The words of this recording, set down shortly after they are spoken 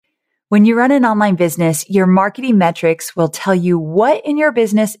When you run an online business, your marketing metrics will tell you what in your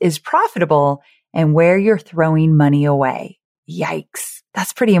business is profitable and where you're throwing money away. Yikes.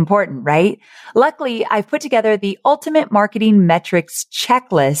 That's pretty important, right? Luckily, I've put together the Ultimate Marketing Metrics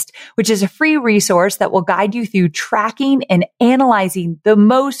Checklist, which is a free resource that will guide you through tracking and analyzing the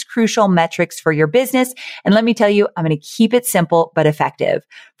most crucial metrics for your business. And let me tell you, I'm going to keep it simple but effective.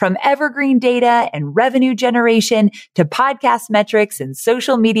 From evergreen data and revenue generation to podcast metrics and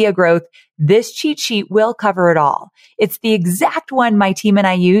social media growth, this cheat sheet will cover it all. It's the exact one my team and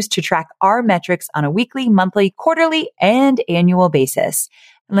I use to track our metrics on a weekly, monthly, quarterly, and annual basis.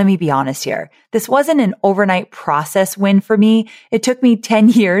 Let me be honest here. This wasn't an overnight process win for me. It took me 10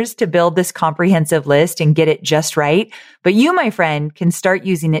 years to build this comprehensive list and get it just right. But you, my friend, can start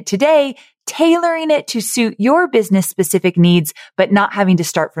using it today, tailoring it to suit your business specific needs, but not having to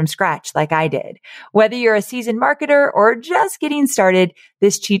start from scratch like I did. Whether you're a seasoned marketer or just getting started,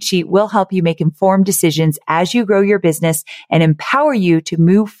 this cheat sheet will help you make informed decisions as you grow your business and empower you to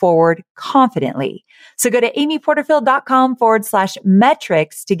move forward confidently. So go to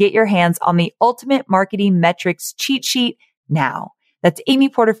amyporterfield.com/metrics to get your hands on the Ultimate Marketing Metrics cheat sheet now. That's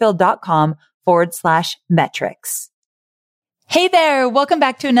amyporterfield.com/metrics. Hey there. Welcome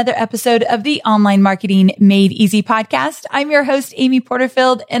back to another episode of the Online Marketing Made Easy podcast. I'm your host, Amy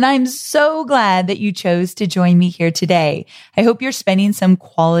Porterfield, and I'm so glad that you chose to join me here today. I hope you're spending some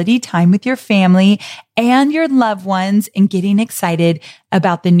quality time with your family and your loved ones and getting excited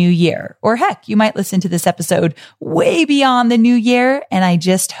about the new year. Or heck, you might listen to this episode way beyond the new year. And I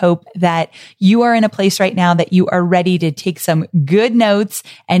just hope that you are in a place right now that you are ready to take some good notes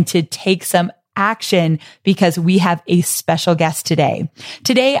and to take some action, because we have a special guest today.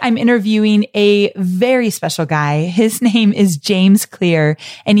 Today, I'm interviewing a very special guy. His name is James Clear,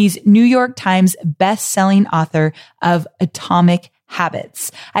 and he's New York Times best-selling author of Atomic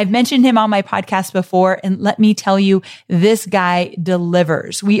Habits. I've mentioned him on my podcast before, and let me tell you, this guy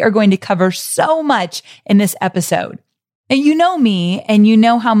delivers. We are going to cover so much in this episode. And you know me, and you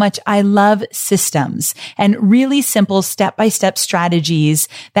know how much I love systems and really simple step-by-step strategies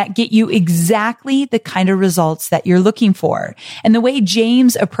that get you exactly the kind of results that you're looking for. And the way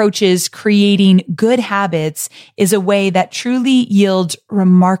James approaches creating good habits is a way that truly yields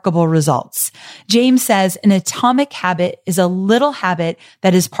remarkable results. James says an atomic habit is a little habit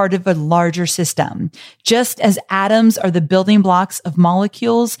that is part of a larger system. Just as atoms are the building blocks of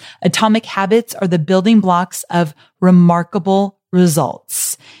molecules, atomic habits are the building blocks of remarkable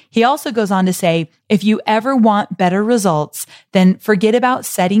results. He also goes on to say, if you ever want better results, then forget about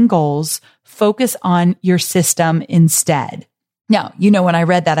setting goals, focus on your system instead. Now, when I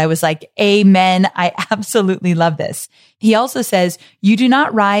read that, I was like, amen. I absolutely love this. He also says, you do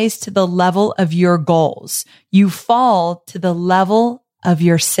not rise to the level of your goals. You fall to the level of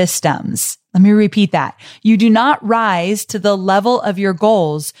your systems. Let me repeat that. You do not rise to the level of your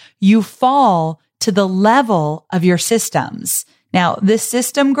goals. You fall to the level of your systems. Now, this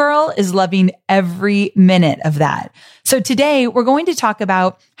system girl is loving every minute of that. So today we're going to talk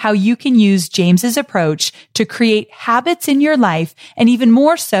about how you can use James's approach to create habits in your life and even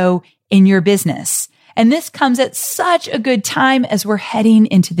more so in your business. And this comes at such a good time as we're heading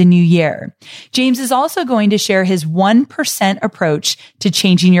into the new year. James is also going to share his 1% approach to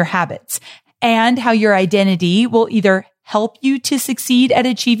changing your habits and how your identity will either help you to succeed at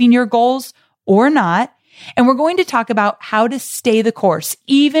achieving your goals or not. And we're going to talk about how to stay the course,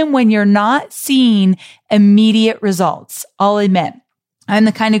 even when you're not seeing immediate results. I'll admit, I'm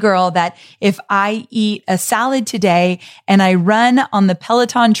the kind of girl that if I eat a salad today and I run on the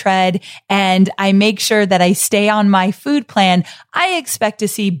Peloton tread and I make sure that I stay on my food plan, I expect to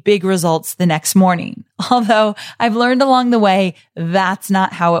see big results the next morning. Although I've learned along the way, that's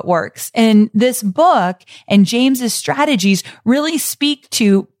not how it works. And this book and James's strategies really speak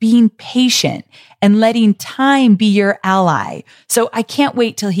to being patient and letting time be your ally. So I can't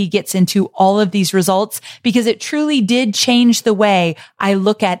wait till he gets into all of these results, because it truly did change the way I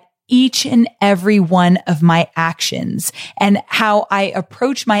look at each and every one of my actions and how I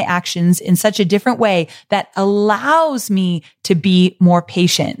approach my actions in such a different way that allows me to be more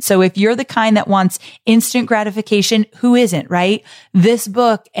patient. So if you're the kind that wants instant gratification, who isn't, right? This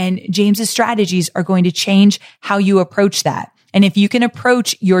book and James's strategies are going to change how you approach that. And if you can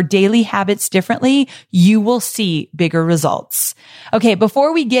approach your daily habits differently, you will see bigger results. Okay,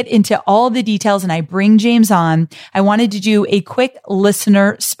 before we get into all the details and I bring James on, I wanted to do a quick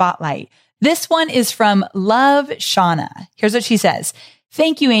listener spotlight. This one is from Love Shauna. Here's what she says.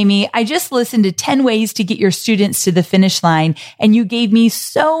 Thank you, Amy. I just listened to 10 ways to get your students to the finish line, and you gave me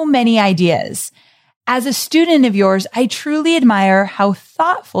so many ideas. As a student of yours, I truly admire how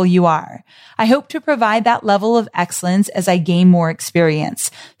thoughtful you are. I hope to provide that level of excellence as I gain more experience.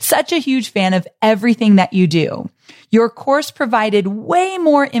 Such a huge fan of everything that you do. Your course provided way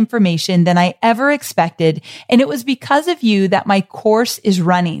more information than I ever expected, and it was because of you that my course is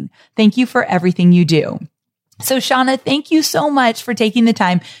running. Thank you for everything you do. So Shauna, thank you so much for taking the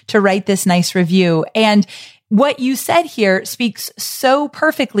time to write this nice review. And what you said here speaks so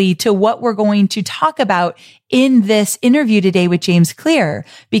perfectly to what we're going to talk about in this interview today with James Clear,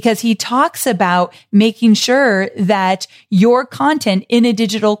 because he talks about making sure that your content in a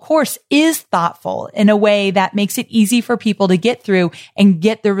digital course is thoughtful in a way that makes it easy for people to get through and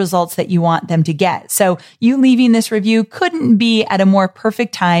get the results that you want them to get. So you leaving this review couldn't be at a more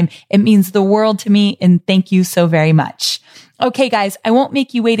perfect time. It means the world to me, and thank you so very much. Okay, guys, I won't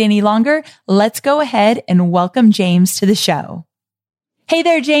make you wait any longer. Let's go ahead and welcome James to the show. Hey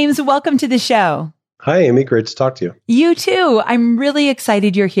there, James. Welcome to the show. Hi, Amy. Great to talk to you. You too. I'm really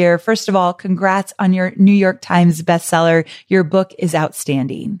excited you're here. First of all, congrats on your New York Times bestseller. Your book is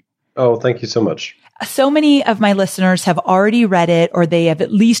outstanding. Oh, thank you so much. So many of my listeners have already read it, or they have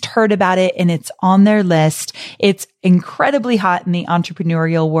at least heard about it, and it's on their list. It's incredibly hot in the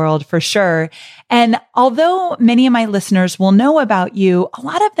entrepreneurial world for sure. And although many of my listeners will know about you, a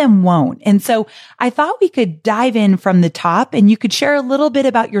lot of them won't. And so I thought we could dive in from the top, and you could share a little bit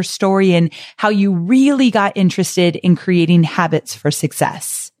about your story and how you really got interested in creating habits for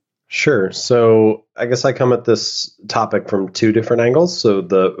success. Sure. So I guess I come at this topic from two different angles. So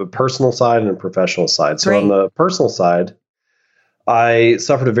the personal side and the professional side. So Great. On the personal side, I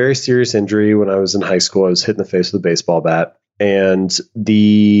suffered a very serious injury when I was in high school. I was hit in the face with a baseball bat, and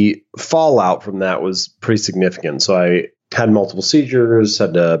the fallout from that was pretty significant. So I had multiple seizures,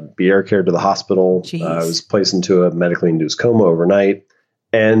 had to be air carried to the hospital. I was placed into a medically induced coma overnight.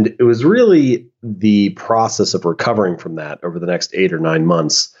 And it was really the process of recovering from that over the next 8 or 9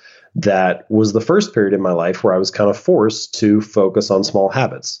 months that was the first period in my life where I was kind of forced to focus on small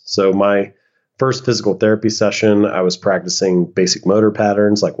habits. So my first physical therapy session, I was practicing basic motor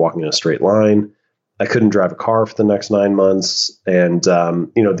patterns like walking in a straight line. I couldn't drive a car for the next 9 months. And,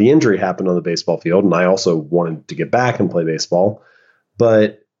 the injury happened on the baseball field, and I also wanted to get back and play baseball.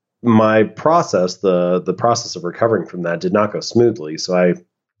 But my process, the process of recovering from that did not go smoothly. So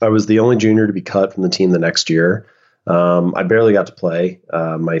I was the only junior to be cut from the team the next year. I barely got to play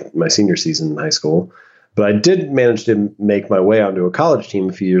my senior season in high school, but I did manage to make my way onto a college team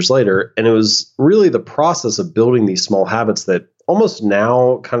a few years later. And it was really the process of building these small habits that almost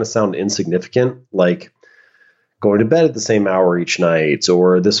now kind of sound insignificant, like going to bed at the same hour each night.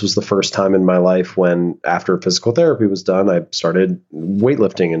 Or this was the first time in my life when, after physical therapy was done, I started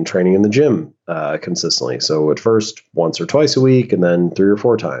weightlifting and training in the gym consistently. So at first, once or twice a week, and then 3 or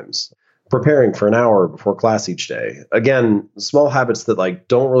 4 times. Preparing for an hour before class each day. Again, small habits that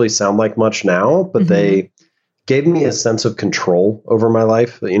don't really sound like much now, but they gave me a sense of control over my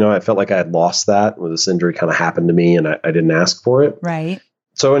life. I felt like I had lost that when this injury kind of happened to me, and I didn't ask for it. Right.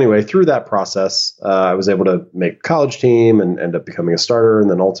 So anyway, through that process, I was able to make a college team and end up becoming a starter, and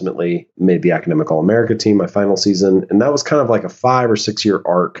then ultimately made the Academic All-America team my final season. And that was kind of like a 5 or 6 year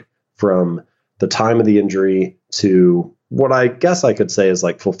arc from the time of the injury to what I guess I could say is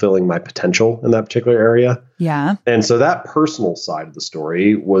fulfilling my potential in that particular area. Yeah. And so that personal side of the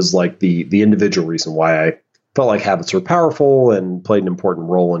story was the individual reason why I felt like habits were powerful and played an important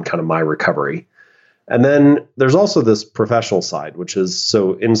role in kind of my recovery. And then there's also this professional side, which is,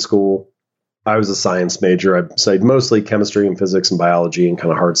 so in school, I was a science major. I studied mostly chemistry and physics and biology and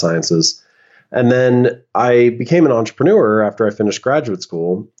kind of hard sciences. And then I became an entrepreneur after I finished graduate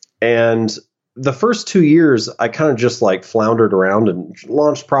school. And the first 2 years, I kind of just floundered around and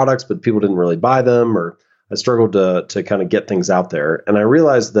launched products, but people didn't really buy them, or I struggled to kind of get things out there. And I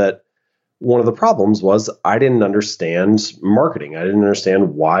realized that one of the problems was I didn't understand marketing. I didn't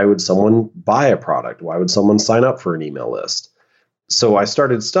understand, why would someone buy a product? Why would someone sign up for an email list? So I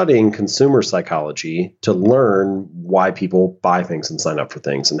started studying consumer psychology to learn why people buy things and sign up for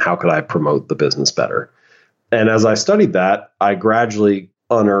things, and how could I promote the business better. And as I studied that, I gradually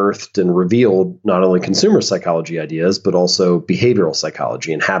unearthed and revealed not only consumer psychology ideas, but also behavioral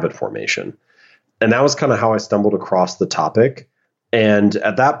psychology and habit formation. And that was kind of how I stumbled across the topic. And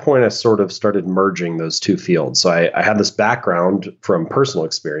at that point, I sort of started merging those two fields. So I had this background from personal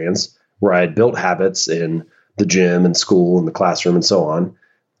experience where I had built habits in the gym and school and the classroom and so on.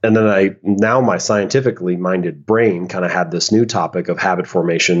 And then now my scientifically minded brain kind of had this new topic of habit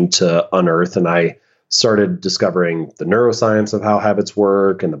formation to unearth. And I started discovering the neuroscience of how habits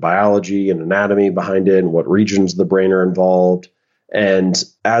work and the biology and anatomy behind it and what regions of the brain are involved. And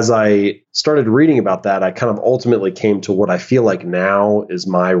as I started reading about that, I kind of ultimately came to what I feel like now is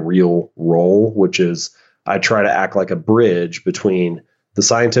my real role, which is I try to act like a bridge between the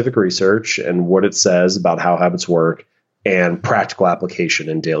scientific research and what it says about how habits work and practical application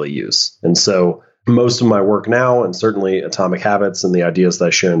in daily use. And so most of my work now, and certainly Atomic Habits and the ideas that I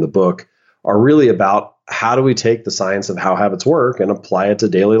share in the book, are really about how do we take the science of how habits work and apply it to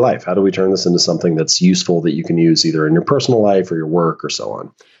daily life? How do we turn this into something that's useful that you can use either in your personal life or your work or so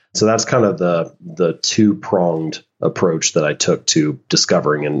on? So that's kind of the two-pronged approach that I took to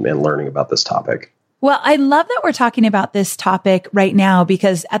discovering and learning about this topic. Well, I love that we're talking about this topic right now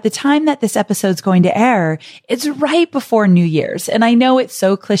because at the time that this episode's going to air, it's right before New Year's. And I know it's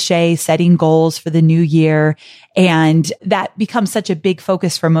so cliche setting goals for the new year, and that becomes such a big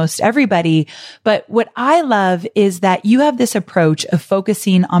focus for most everybody. But what I love is that you have this approach of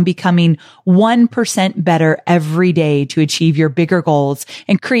focusing on becoming 1% better every day to achieve your bigger goals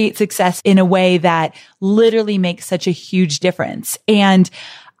and create success in a way that literally makes such a huge difference. And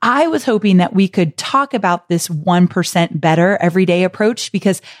I was hoping that we could talk about this 1% better everyday approach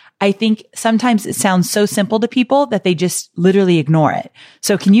because I think sometimes it sounds so simple to people that they just literally ignore it.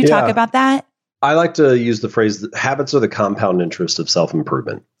 So can you talk about that? I like to use the phrase that habits are the compound interest of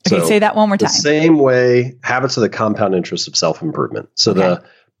self-improvement. Okay, so say that one more time. The same way, habits are the compound interest of self-improvement. So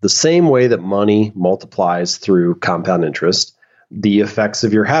the same way that money multiplies through compound interest, the effects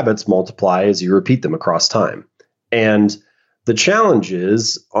of your habits multiply as you repeat them across time. And the challenge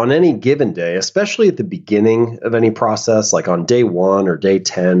is on any given day, especially at the beginning of any process, like on day 1 or day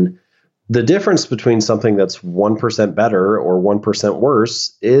 10, the difference between something that's 1% better or 1%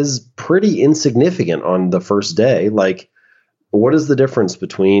 worse is pretty insignificant on the first day. Like, what is the difference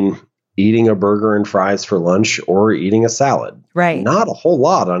between eating a burger and fries for lunch or eating a salad? Right. Not a whole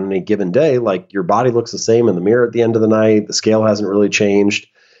lot on any given day. Like, your body looks the same in the mirror at the end of the night. The scale hasn't really changed.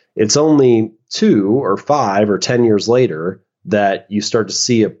 It's only 2 or 5 or 10 years later that you start to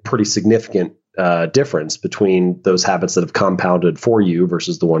see a pretty significant difference between those habits that have compounded for you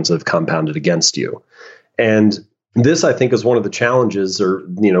versus the ones that have compounded against you. And this, I think, is one of the challenges, or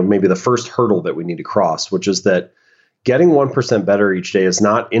maybe the first hurdle that we need to cross, which is that getting 1% better each day is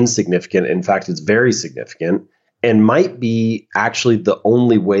not insignificant. In fact, it's very significant and might be actually the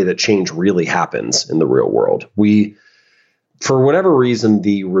only way that change really happens in the real world. For whatever reason,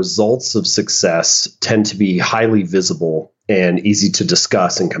 the results of success tend to be highly visible and easy to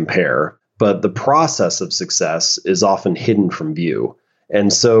discuss and compare, but the process of success is often hidden from view.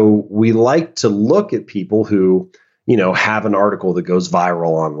 And so we like to look at people who, have an article that goes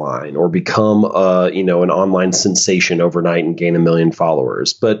viral online or become an online sensation overnight and gain 1 million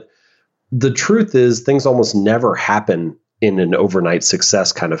followers. But the truth is things almost never happen in an overnight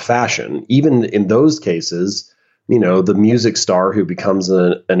success kind of fashion. Even in those cases, the music star who becomes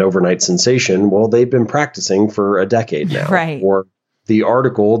an overnight sensation, well, they've been practicing for a decade now. Right. Or the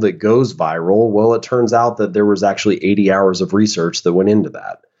article that goes viral, well, it turns out that there was actually 80 hours of research that went into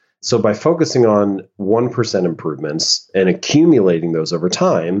that. So by focusing on 1% improvements and accumulating those over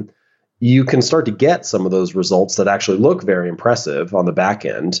time, you can start to get some of those results that actually look very impressive on the back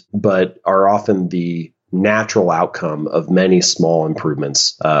end, but are often the natural outcome of many small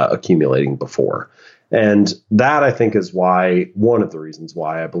improvements accumulating before. And that, I think, is one of the reasons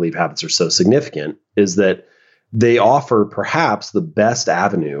why I believe habits are so significant is that they offer perhaps the best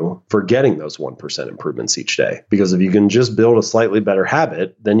avenue for getting those 1% improvements each day. Because if you can just build a slightly better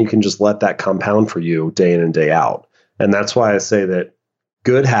habit, then you can just let that compound for you day in and day out. And that's why I say that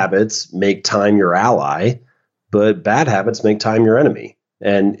good habits make time your ally, but bad habits make time your enemy.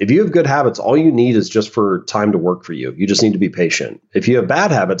 And if you have good habits, all you need is just for time to work for you. You just need to be patient. If you have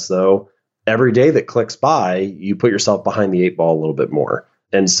bad habits, though, every day that clicks by, you put yourself behind the 8 ball a little bit more.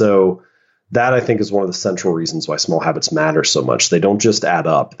 And so that, I think, is one of the central reasons why small habits matter so much. They don't just add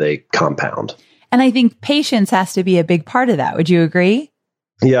up, they compound. And I think patience has to be a big part of that. Would you agree?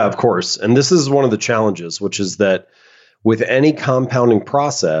 Yeah, of course. And this is one of the challenges, which is that with any compounding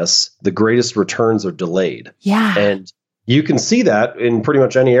process, the greatest returns are delayed. Yeah. And you can see that in pretty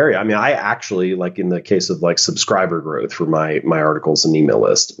much any area. I mean, I actually, like in the case of like subscriber growth for my articles and email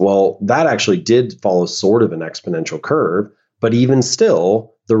list, well, that actually did follow sort of an exponential curve, but even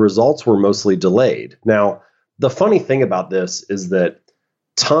still, the results were mostly delayed. Now, the funny thing about this is that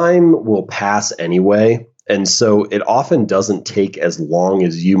time will pass anyway, and so it often doesn't take as long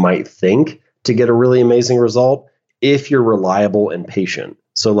as you might think to get a really amazing result if you're reliable and patient.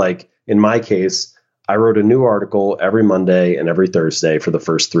 So like in my case, I wrote a new article every Monday and every Thursday for the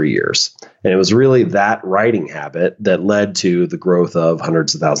first 3 years. And it was really that writing habit that led to the growth of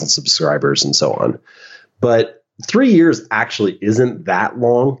hundreds of thousands of subscribers and so on. But 3 years actually isn't that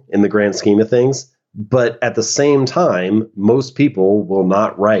long in the grand scheme of things. But at the same time, most people will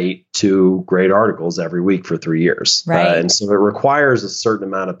not write 2 great articles every week for 3 years. Right. And so it requires a certain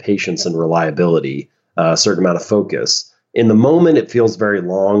amount of patience and reliability, a certain amount of focus. In the moment, it feels very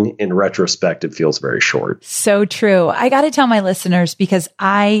long. In retrospect, it feels very short. So true. I got to tell my listeners, because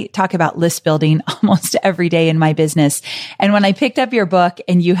I talk about list building almost every day in my business. And when I picked up your book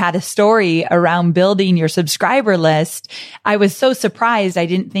and you had a story around building your subscriber list, I was so surprised. I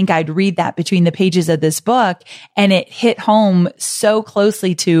didn't think I'd read that between the pages of this book. And it hit home so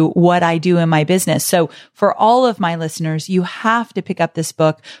closely to what I do in my business. So for all of my listeners, you have to pick up this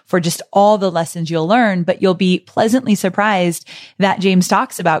book for just all the lessons you'll learn, but you'll be pleasantly surprised that James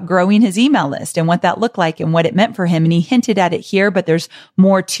talks about growing his email list and what that looked like and what it meant for him. And he hinted at it here, but there's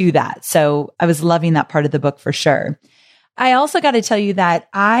more to that. So I was loving that part of the book for sure. I also got to tell you that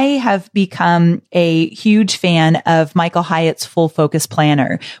I have become a huge fan of Michael Hyatt's Full Focus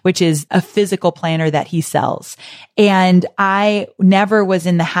Planner, which is a physical planner that he sells. And I never was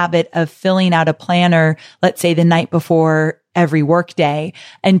in the habit of filling out a planner, let's say the night before every workday,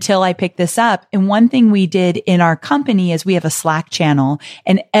 until I picked this up. And one thing we did in our company is we have a Slack channel,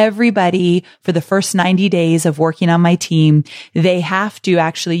 and everybody for the first 90 days of working on my team, they have to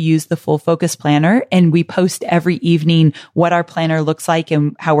actually use the Full Focus Planner. And we post every evening what our planner looks like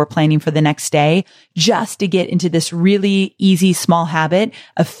and how we're planning for the next day, just to get into this really easy, small habit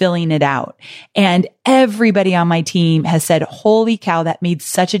of filling it out. And everybody on my team has said, holy cow, that made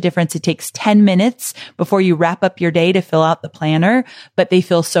such a difference. It takes 10 minutes before you wrap up your day to fill out the planner, but they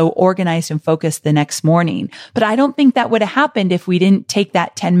feel so organized and focused the next morning. But I don't think that would have happened if we didn't take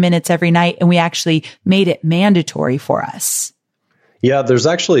that 10 minutes every night and we actually made it mandatory for us. Yeah, there's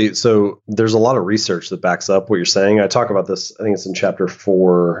a lot of research that backs up what you're saying. I talk about this, I think it's in chapter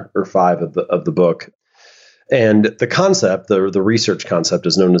 4 or 5 of the book. And the concept, the research concept,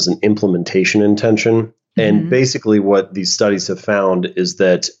 is known as an implementation intention. And basically what these studies have found is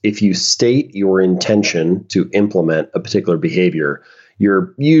that if you state your intention to implement a particular behavior,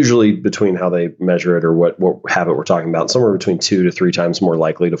 you're usually, between how they measure it or what habit we're talking about, somewhere between 2 to 3 times more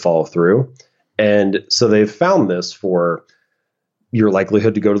likely to follow through. And so they've found this for your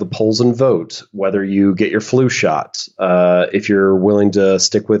likelihood to go to the polls and vote, whether you get your flu shot, if you're willing to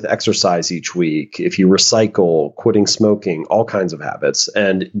stick with exercise each week, if you recycle, quitting smoking, all kinds of habits.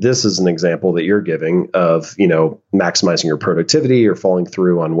 And this is an example that you're giving of, maximizing your productivity or following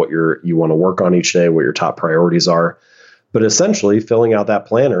through on what you want to work on each day, what your top priorities are. But essentially, filling out that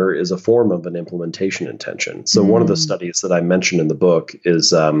planner is a form of an implementation intention. So one of the studies that I mentioned in the book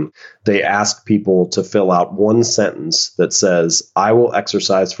is they ask people to fill out one sentence that says, I will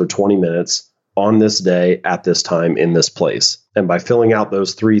exercise for 20 minutes on this day at this time in this place. And by filling out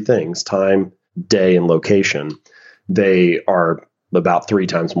those 3 things, time, day, and location, they are about 3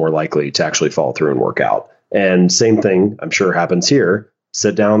 times more likely to actually follow through and work out. And same thing, I'm sure, happens here.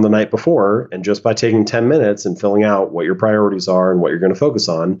 Sit down the night before, and just by taking 10 minutes and filling out what your priorities are and what you're going to focus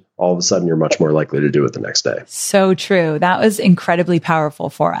on, all of a sudden you're much more likely to do it the next day. So true. That was incredibly powerful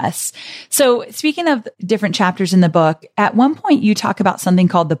for us. So speaking of different chapters in the book, at one point you talk about something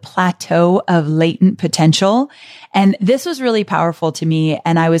called the plateau of latent potential. And this was really powerful to me.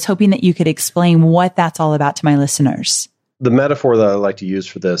 And I was hoping that you could explain what that's all about to my listeners. The metaphor that I like to use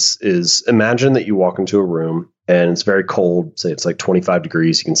for this is, imagine that you walk into a room and it's very cold. Say it's like 25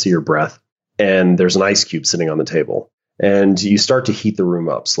 degrees. You can see your breath. And there's an ice cube sitting on the table. And you start to heat the room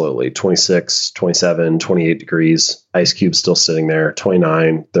up slowly. 26, 27, 28 degrees. Ice cube still sitting there.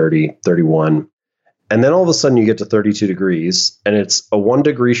 29, 30, 31. And then all of a sudden you get to 32 degrees. And it's a 1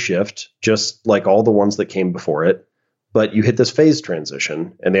 degree shift, just like all the ones that came before it. But you hit this phase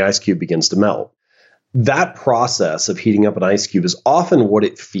transition and the ice cube begins to melt. That process of heating up an ice cube is often what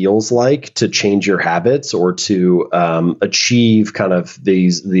it feels like to change your habits or to achieve kind of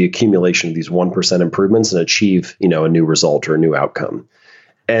the accumulation of these 1% improvements and achieve, a new result or a new outcome.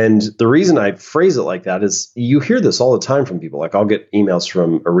 And the reason I phrase it like that is you hear this all the time from people. Like I'll get emails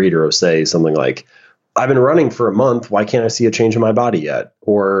from a reader who say something like, I've been running for a month. Why can't I see a change in my body yet?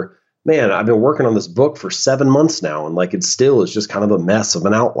 Or, man, I've been working on this book for 7 months now. And it still is just kind of a mess of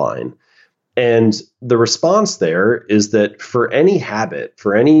an outline. And the response there is that for any habit,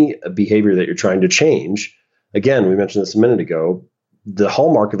 for any behavior that you're trying to change, again, we mentioned this a minute ago, the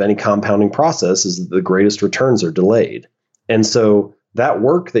hallmark of any compounding process is that the greatest returns are delayed. And so that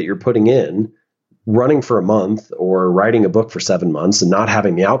work that you're putting in, running for a month or writing a book for 7 months and not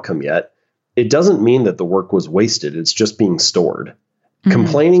having the outcome yet, it doesn't mean that the work was wasted. It's just being stored.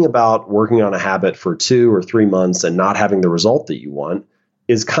 Complaining about working on a habit for 2 or 3 months and not having the result that you want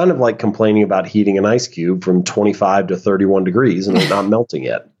is kind of like complaining about heating an ice cube from 25 to 31 degrees and it not melting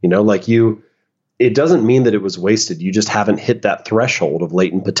yet. It doesn't mean that it was wasted. You just haven't hit that threshold of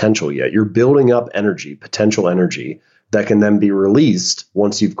latent potential yet. You're building up energy, potential energy that can then be released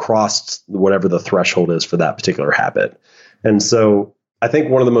once you've crossed whatever the threshold is for that particular habit. And so I think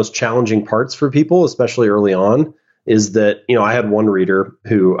one of the most challenging parts for people, especially early on, is that, I had one reader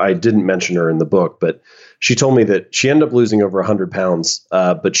who, I didn't mention her in the book, but she told me that she ended up losing over 100 pounds,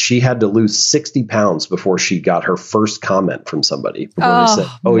 but she had to lose 60 pounds before she got her first comment from somebody. Before they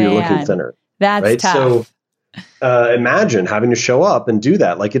said, "Oh, man, you're looking thinner." That's right? tough. So imagine having to show up and do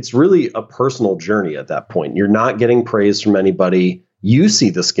that. Like, it's really a personal journey at that point. You're not getting praise from anybody. You see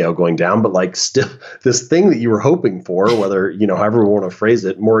the scale going down, but like still this thing that you were hoping for, whether, however we want to phrase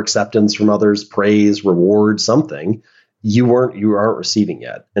it, more acceptance from others, praise, reward, something, you aren't receiving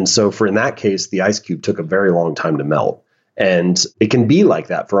yet. And so in that case, the ice cube took a very long time to melt. And it can be like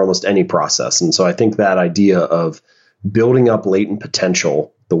that for almost any process. And so I think that idea of building up latent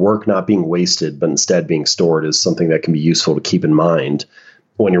potential, the work not being wasted, but instead being stored, is something that can be useful to keep in mind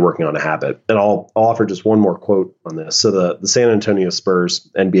when you're working on a habit. And I'll offer just one more quote on this. So the San Antonio Spurs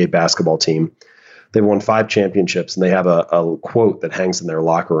NBA basketball team, they've won 5 championships, and they have a quote that hangs in their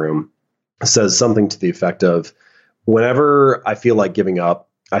locker room. It says something to the effect of, "Whenever I feel like giving up,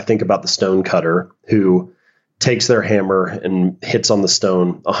 I think about the stone cutter who takes their hammer and hits on the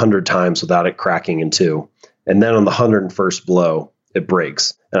stone 100 times without it cracking in two. And then on the 101st blow, it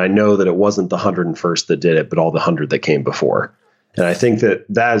breaks. And I know that it wasn't the 101st that did it, but all the 100 that came before." And I think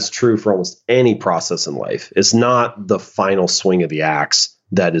that is true for almost any process in life. It's not the final swing of the axe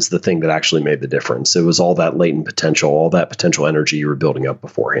that is the thing that actually made the difference. It was all that latent potential, all that potential energy you were building up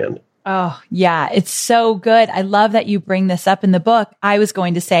beforehand. Oh, yeah. It's so good. I love that you bring this up in the book. I was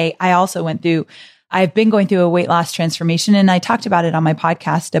going to say, I've been going through a weight loss transformation, and I talked about it on my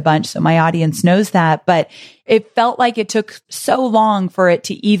podcast a bunch, so my audience knows that, but it felt like it took so long for it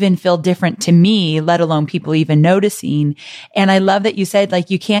to even feel different to me, let alone people even noticing. And I love that you said, like,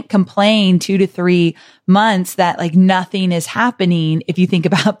 you can't complain 2 to 3 months that like nothing is happening if you think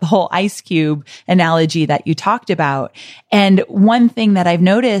about the whole ice cube analogy that you talked about. And one thing that I've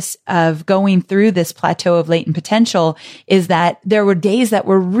noticed of going through this plateau of latent potential is that there were days that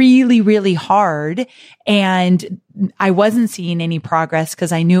were really, really hard, and I wasn't seeing any progress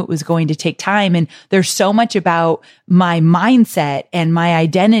because I knew it was going to take time. And there's so much about my mindset and my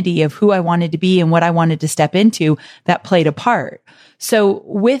identity of who I wanted to be and what I wanted to step into that played a part. So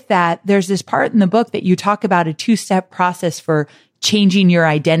with that, there's this part in the book that you talk about a 2-step process for changing your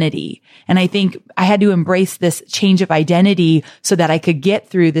identity. And I think I had to embrace this change of identity so that I could get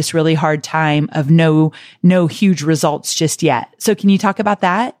through this really hard time of no huge results just yet. So can you talk about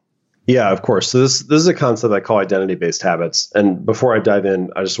that? Yeah, of course. So this is a concept I call identity-based habits. And before I dive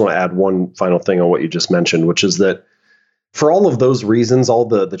in, I just want to add one final thing on what you just mentioned, which is that for all of those reasons, all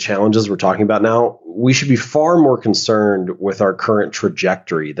the challenges we're talking about now, we should be far more concerned with our current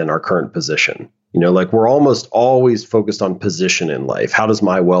trajectory than our current position. Like, we're almost always focused on position in life. How does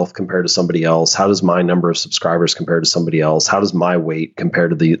my wealth compare to somebody else? How does my number of subscribers compare to somebody else? How does my weight compare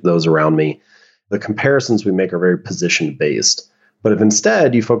to those around me? The comparisons we make are very position-based. But if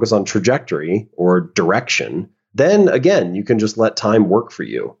instead you focus on trajectory or direction, then again, you can just let time work for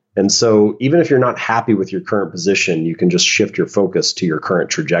you. And so even if you're not happy with your current position, you can just shift your focus to your current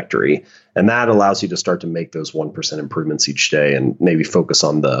trajectory. And that allows you to start to make those 1% improvements each day and maybe focus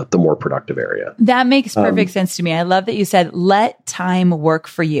on the more productive area. That makes perfect sense to me. I love that you said, let time work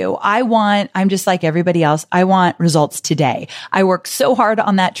for you. I'm just like everybody else. I want results today. I work so hard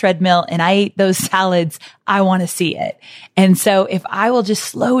on that treadmill and I ate those salads. I want to see it. And so if I will just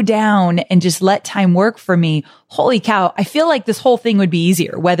slow down and just let time work for me, holy cow, I feel like this whole thing would be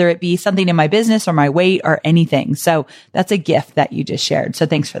easier, whether it be something in my business or my weight or anything. So that's a gift that you just shared. So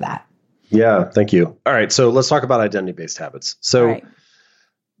thanks for that. Yeah, thank you. All right, so let's talk about identity-based habits. So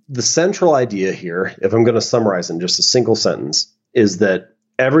the central idea here, if I'm going to summarize in just a single sentence, is that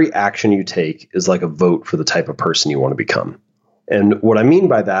every action you take is like a vote for the type of person you want to become. And what I mean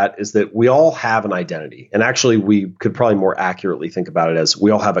by that is that we all have an identity. And actually, we could probably more accurately think about it as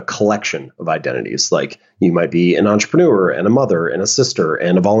we all have a collection of identities. Like, you might be an entrepreneur and a mother and a sister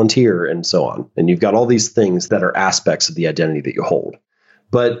and a volunteer and so on. And you've got all these things that are aspects of the identity that you hold.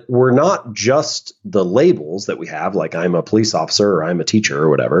 But we're not just the labels that we have, like I'm a police officer or I'm a teacher or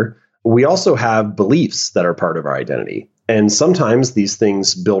whatever. We also have beliefs that are part of our identity. And sometimes these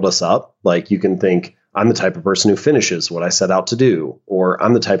things build us up. Like, you can think, I'm the type of person who finishes what I set out to do, or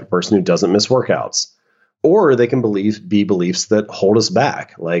I'm the type of person who doesn't miss workouts. Or they can be beliefs that hold us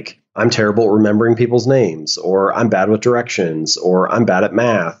back. Like, I'm terrible at remembering people's names, or I'm bad with directions, or I'm bad at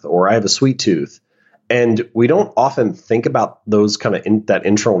math, or I have a sweet tooth. And we don't often think about those kind of that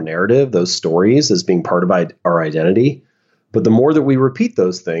internal narrative, those stories, as being part of our identity. But the more that we repeat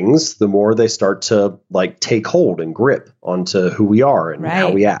those things, the more they start to like take hold and grip onto who we are and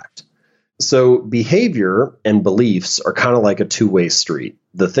how we act. So behavior and beliefs are kind of like a two-way street.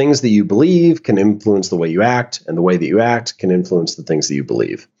 The things that you believe can influence the way you act, and the way that you act can influence the things that you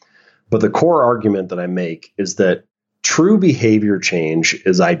believe. But the core argument that I make is that true behavior change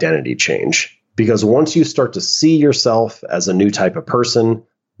is identity change. Because once you start to see yourself as a new type of person,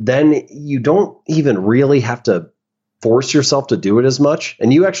 then you don't even really have to force yourself to do it as much.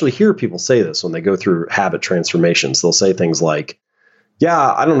 And you actually hear people say this when they go through habit transformations. They'll say things like,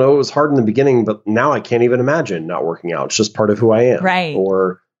 yeah, I don't know, it was hard in the beginning, but now I can't even imagine not working out. It's just part of who I am. Right.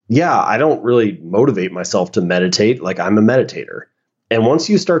 Or, yeah, I don't really motivate myself to meditate. Like, I'm a meditator. And once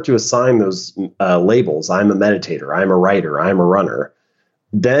you start to assign those labels, I'm a meditator, I'm a writer, I'm a runner,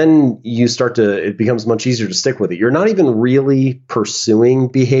 then it becomes much easier to stick with it. You're not even really pursuing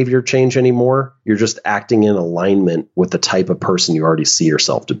behavior change anymore. You're just acting in alignment with the type of person you already see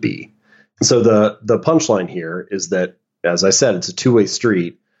yourself to be. So the punchline here is that, as I said, it's a two-way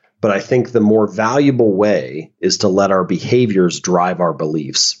street, but I think the more valuable way is to let our behaviors drive our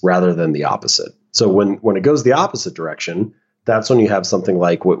beliefs rather than the opposite. So when it goes the opposite direction, that's when you have something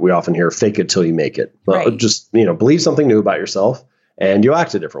like what we often hear, fake it till you make it. Right. Just, believe something new about yourself, and you'll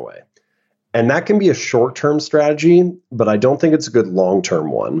act a different way. And that can be a short-term strategy, but I don't think it's a good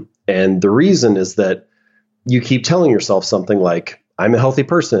long-term one. And the reason is that you keep telling yourself something like, I'm a healthy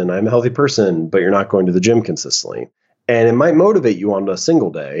person, but you're not going to the gym consistently. And it might motivate you on a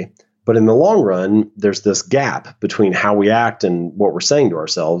single day, but in the long run, there's this gap between how we act and what we're saying to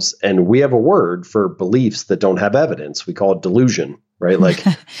ourselves. And we have a word for beliefs that don't have evidence. We call it delusion. Right? Like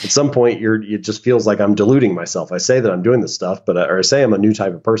at some point, it just feels like I'm deluding myself. I say that I'm doing this stuff, or I say I'm a new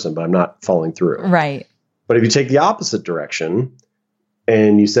type of person, but I'm not following through. Right. But if you take the opposite direction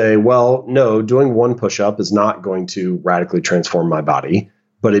and you say, well, no, doing one push-up is not going to radically transform my body,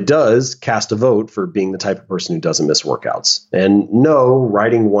 but it does cast a vote for being the type of person who doesn't miss workouts. And no,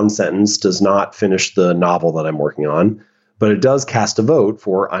 writing one sentence does not finish the novel that I'm working on, but it does cast a vote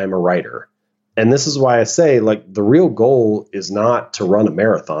for I'm a writer. And this is why I say, like, the real goal is not to run a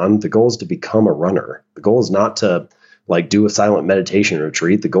marathon. The goal is to become a runner. The goal is not to, like, do a silent meditation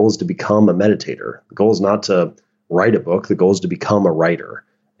retreat. The goal is to become a meditator. The goal is not to write a book. The goal is to become a writer.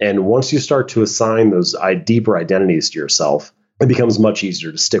 And once you start to assign those deeper identities to yourself, it becomes much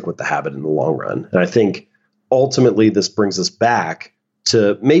easier to stick with the habit in the long run. And I think ultimately this brings us back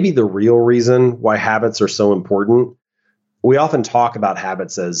to maybe the real reason why habits are so important. We often talk about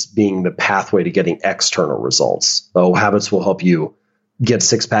habits as being the pathway to getting external results. Oh, habits will help you get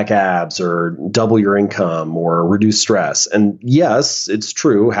six-pack abs or double your income or reduce stress. And yes, it's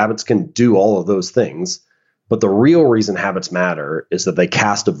true. Habits can do all of those things. But the real reason habits matter is that they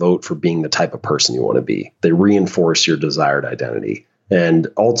cast a vote for being the type of person you want to be. They reinforce your desired identity. And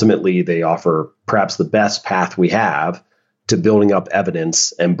ultimately, they offer perhaps the best path we have to building up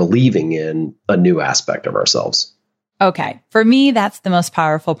evidence and believing in a new aspect of ourselves. Okay. For me, that's the most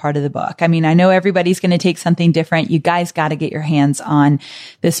powerful part of the book. I mean, I know everybody's going to take something different. You guys got to get your hands on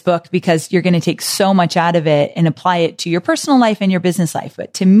this book because you're going to take so much out of it and apply it to your personal life and your business life.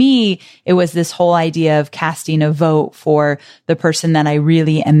 But to me, it was this whole idea of casting a vote for the person that I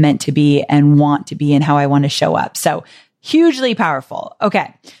really am meant to be and want to be and how I want to show up. So hugely powerful.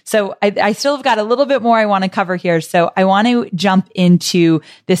 Okay. So I still have got a little bit more I want to cover here. So I want to jump into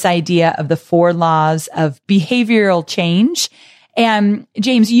this idea of the 4 laws of behavioral change. And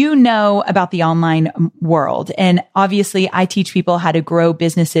James, you know about the online world. And obviously I teach people how to grow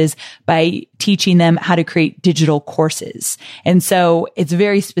businesses by teaching them how to create digital courses. And so it's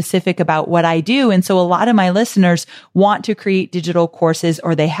very specific about what I do. And so a lot of my listeners want to create digital courses,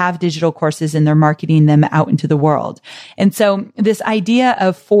 or they have digital courses and they're marketing them out into the world. And so this idea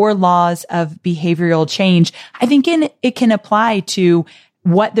of 4 laws of behavioral change, I think it can apply to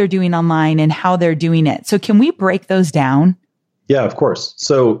what they're doing online and how they're doing it. So can we break those down? Yeah, of course.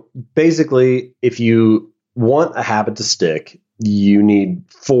 So basically, if you want a habit to stick, you need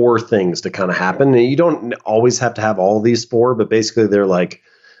 4 things to kind of happen. And you don't always have to have all these 4, but basically they're like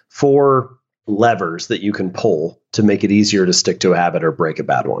 4 levers that you can pull to make it easier to stick to a habit or break a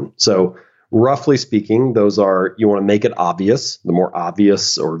bad one. So roughly speaking, those are, you want to make it obvious. The more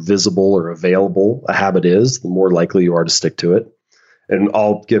obvious or visible or available a habit is, the more likely you are to stick to it. And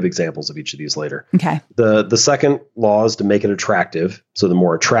I'll give examples of each of these later. Okay. The second law is to make it attractive. So the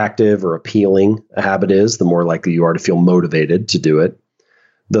more attractive or appealing a habit is, the more likely you are to feel motivated to do it.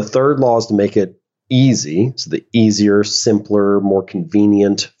 The third law is to make it easy. So the easier, simpler, more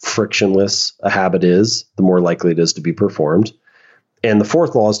convenient, frictionless a habit is, the more likely it is to be performed. And the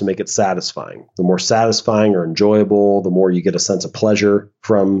fourth law is to make it satisfying. The more satisfying or enjoyable, the more you get a sense of pleasure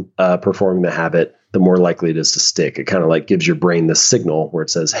from performing the habit, the more likely it is to stick. It kind of like gives your brain this signal where it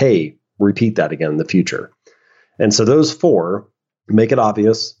says, hey, repeat that again in the future. And so those four, make it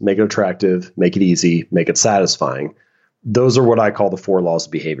obvious, make it attractive, make it easy, make it satisfying. Those are what I call the 4 laws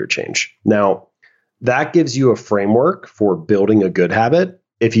of behavior change. Now, that gives you a framework for building a good habit.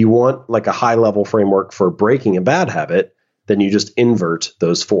 If you want like a high level framework for breaking a bad habit, then you just invert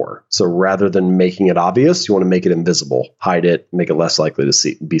those 4. So rather than making it obvious, you want to make it invisible, hide it, make it less likely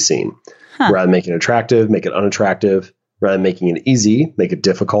to be seen. Rather than making it attractive, make it unattractive. Rather than making it easy, make it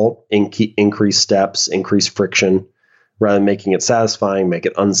difficult, increase steps, increase friction. Rather than making it satisfying, make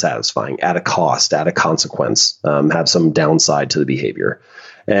it unsatisfying, add a cost, add a consequence, have some downside to the behavior.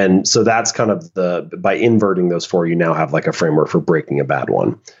 And so that's kind of by inverting those 4, you now have like a framework for breaking a bad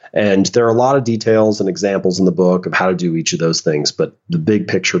one. And there are a lot of details and examples in the book of how to do each of those things. But the big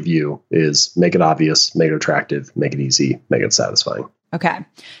picture view is make it obvious, make it attractive, make it easy, make it satisfying. Okay.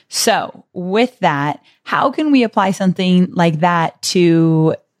 So with that, how can we apply something like that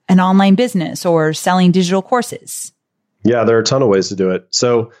to an online business or selling digital courses? Yeah, there are a ton of ways to do it.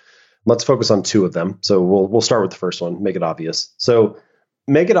 So let's focus on 2 of them. So we'll start with the first one, make it obvious. So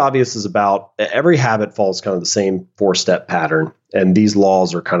make it obvious is about every habit follows kind of the same 4-step pattern. And these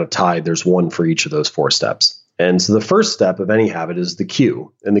laws are kind of tied. There's one for each of those 4 steps. And so the first step of any habit is the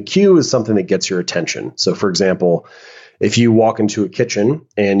cue. And the cue is something that gets your attention. So for example, if you walk into a kitchen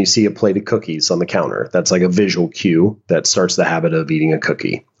and you see a plate of cookies on the counter, that's like a visual cue that starts the habit of eating a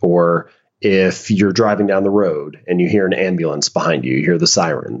cookie. Or if you're driving down the road and you hear an ambulance behind you, you hear the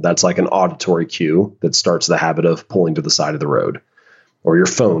siren, that's like an auditory cue that starts the habit of pulling to the side of the road. Or your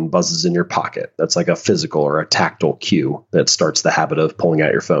phone buzzes in your pocket. That's like a physical or a tactile cue that starts the habit of pulling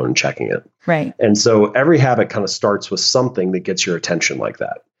out your phone and checking it. Right. And so every habit kind of starts with something that gets your attention like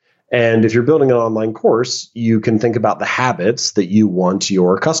that. And if you're building an online course, you can think about the habits that you want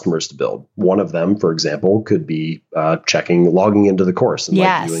your customers to build. One of them, for example, could be logging into the course and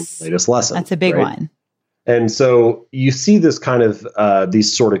like viewing the latest lesson. That's a big one. And so you see this kind of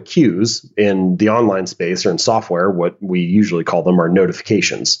these sort of cues in the online space or in software. What we usually call them are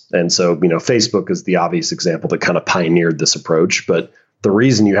notifications. And so, Facebook is the obvious example that kind of pioneered this approach. But the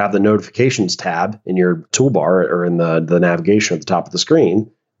reason you have the notifications tab in your toolbar or in the navigation at the top of the screen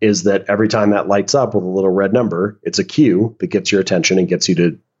is that every time that lights up with a little red number, it's a cue that gets your attention and gets you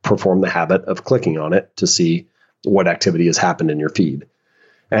to perform the habit of clicking on it to see what activity has happened in your feed.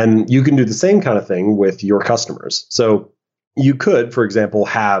 And you can do the same kind of thing with your customers. So you could, for example,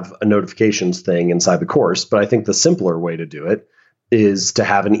 have a notifications thing inside the course, but I think the simpler way to do it is to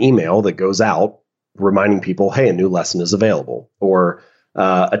have an email that goes out reminding people, hey, a new lesson is available, or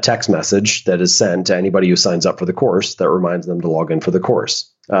a text message that is sent to anybody who signs up for the course that reminds them to log in for the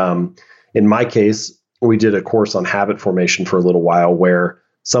course. In my case, we did a course on habit formation for a little while where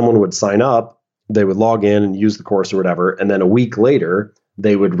someone would sign up, they would log in and use the course or whatever, and then a week later,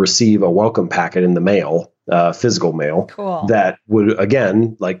 they would receive a welcome packet in the mail, physical mail, that would,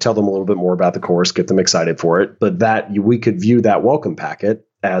 again, like tell them a little bit more about the course, get them excited for it, but we could view that welcome packet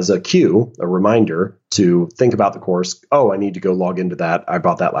as a cue, a reminder to think about the course. Oh, I need to go log into that. I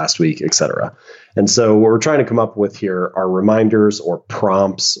bought that last week, etc. And so what we're trying to come up with here are reminders or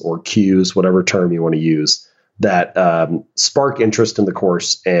prompts or cues, whatever term you want to use, that spark interest in the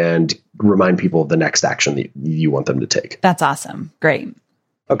course and remind people of the next action that you want them to take. That's awesome. Great.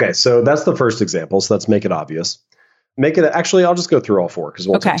 Okay, so that's the first example. So let's make it obvious. Actually, I'll just go through all 4 because it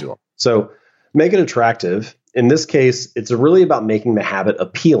won't take too long. So make it attractive. In this case, it's really about making the habit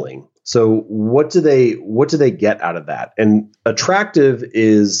appealing. So what do they get out of that? And attractive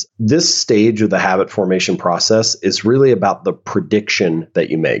is this stage of the habit formation process is really about the prediction that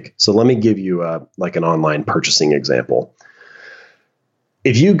you make. So let me give you like an online purchasing example.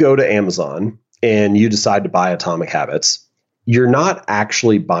 If you go to Amazon and you decide to buy Atomic Habits, you're not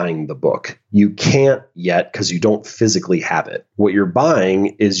actually buying the book. You can't yet because you don't physically have it. What you're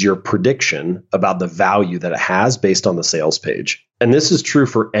buying is your prediction about the value that it has based on the sales page. And this is true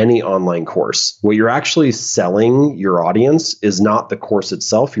for any online course. What you're actually selling your audience is not the course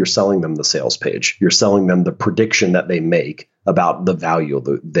itself. You're selling them the sales page. You're selling them the prediction that they make about the value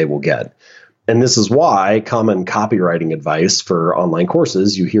that they will get. And this is why common copywriting advice for online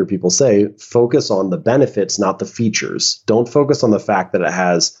courses, you hear people say, focus on the benefits, not the features. Don't focus on the fact that it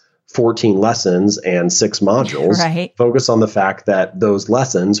has 14 lessons and 6 modules. Right. Focus on the fact that those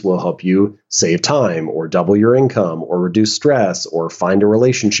lessons will help you save time or double your income or reduce stress or find a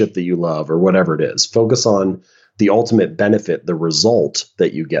relationship that you love or whatever it is. Focus on the ultimate benefit, the result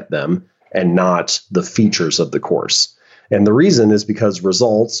that you get them, and not the features of the course. And the reason is because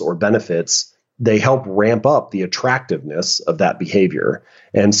results or benefits, they help ramp up the attractiveness of that behavior.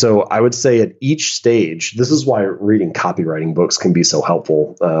 And so I would say at each stage, this is why reading copywriting books can be so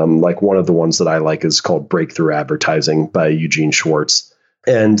helpful. Like one of the ones that I like is called Breakthrough Advertising by Eugene Schwartz.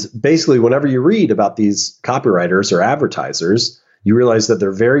 And basically, whenever you read about these copywriters or advertisers, you realize that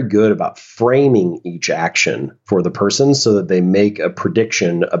they're very good about framing each action for the person so that they make a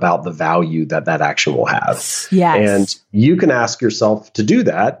prediction about the value that that action will have. Yes. And you can ask yourself to do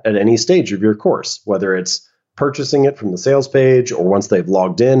that at any stage of your course, whether it's purchasing it from the sales page or once they've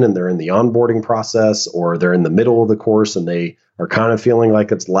logged in and they're in the onboarding process, or they're in the middle of the course and they are kind of feeling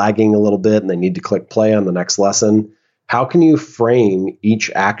like it's lagging a little bit and they need to click play on the next lesson. How can you frame each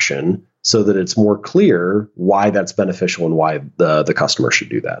action so that it's more clear why that's beneficial and why the customer should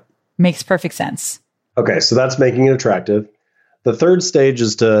do that? Makes perfect sense. Okay, so that's making it attractive. The third stage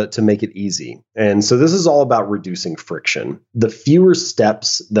is to make it easy. And so this is all about reducing friction. The fewer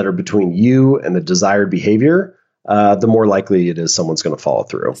steps that are between you and the desired behavior, the more likely it is someone's going to follow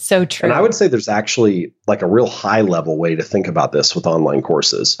through. So true. And I would say there's actually like a real high level way to think about this with online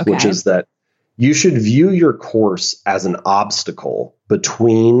courses, which is that you should view your course as an obstacle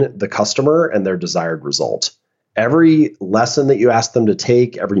between the customer and their desired result. Every lesson that you ask them to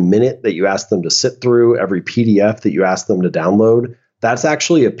take, every minute that you ask them to sit through, every PDF that you ask them to download, that's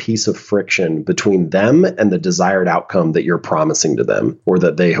actually a piece of friction between them and the desired outcome that you're promising to them or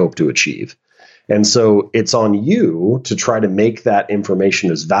that they hope to achieve. And so it's on you to try to make that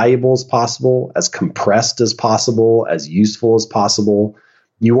information as valuable as possible, as compressed as possible, as useful as possible.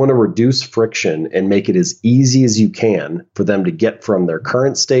 You want to reduce friction and make it as easy as you can for them to get from their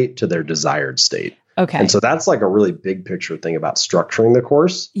current state to their desired state. Okay. And so that's like a really big picture thing about structuring the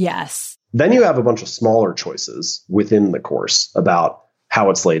course. Yes. Then you have a bunch of smaller choices within the course about how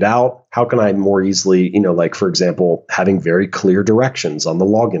it's laid out. How can I more easily, like, for example, having very clear directions on the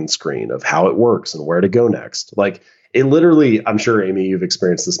login screen of how it works and where to go next. Like it literally, I'm sure, Amy, you've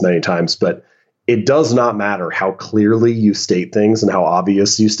experienced this many times, but it does not matter how clearly you state things and how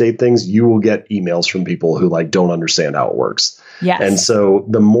obvious you state things. You will get emails from people who don't understand how it works. Yes. And so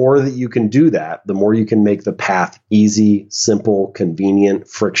the more that you can do that, the more you can make the path easy, simple, convenient,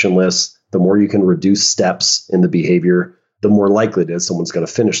 frictionless, the more you can reduce steps in the behavior, the more likely it is someone's going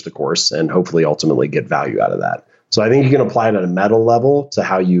to finish the course and hopefully ultimately get value out of that. So I think you can apply it at a meta level to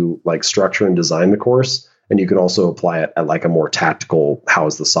how you structure and design the course. And you can also apply it at a more tactical, how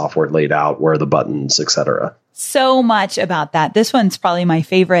is the software laid out, where are the buttons, et cetera. So much about that. This one's probably my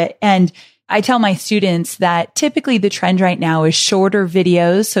favorite. And I tell my students that typically the trend right now is shorter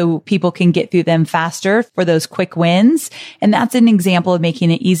videos so people can get through them faster for those quick wins. And that's an example of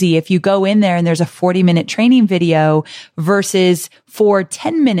making it easy. If you go in there and there's a 40-minute training video versus 4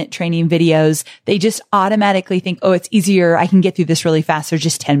 10-minute training videos, they just automatically think, oh, it's easier. I can get through this really fast. They're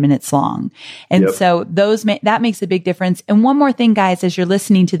just 10 minutes long. And so that makes a big difference. And one more thing, guys, as you're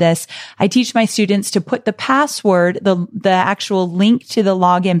listening to this, I teach my students to put the password, the actual link to the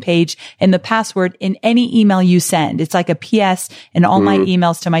login page and the password in any email you send. It's like a PS in all my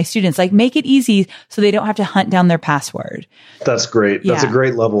emails to my students. Make it easy so they don't have to hunt down their password. That's great. That's a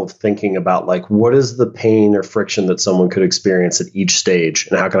great level of thinking about what is the pain or friction that someone could experience at each stage,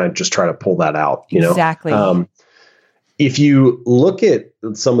 and how can I just try to pull that out? Exactly. If you look at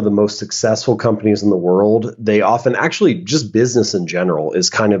some of the most successful companies in the world, they often actually just business in general is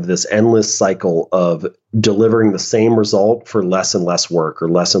kind of this endless cycle of delivering the same result for less and less work or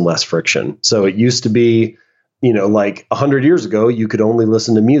less and less friction. So it used to be, 100 years ago, you could only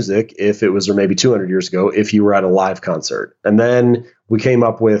listen to music if it was, or maybe 200 years ago, if you were at a live concert. And then we came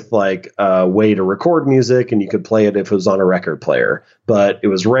up with a way to record music and you could play it if it was on a record player, but it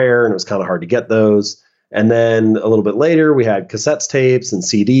was rare and it was kind of hard to get those. And then a little bit later, we had cassette tapes and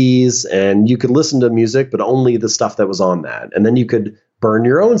CDs, and you could listen to music, but only the stuff that was on that. And then you could burn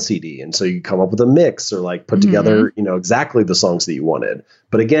your own CD. And so you come up with a mix or put together, exactly the songs that you wanted.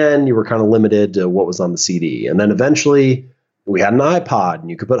 But again, you were kind of limited to what was on the CD. And then eventually we had an iPod and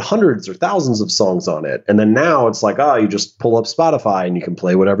you could put hundreds or thousands of songs on it. And then now it's you just pull up Spotify and you can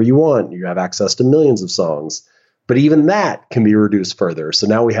play whatever you want. You have access to millions of songs. But even that can be reduced further. So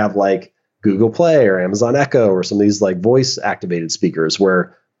now we have Google Play or Amazon Echo or some of these voice activated speakers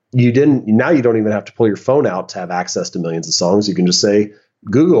where now you don't even have to pull your phone out to have access to millions of songs. You can just say,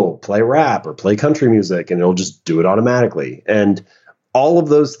 Google, play rap or play country music, and it'll just do it automatically. And all of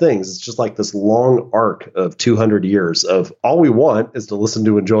those things, it's just like this long arc of 200 years of all we want is to listen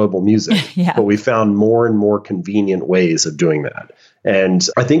to enjoyable music. Yeah. But we found more and more convenient ways of doing that. And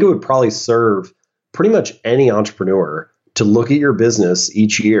I think it would probably serve pretty much any entrepreneur to look at your business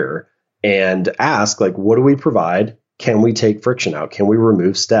each year and ask, like, what do we provide? Can we take friction out? Can we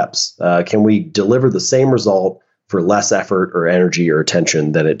remove steps? Can we deliver the same result for less effort or energy or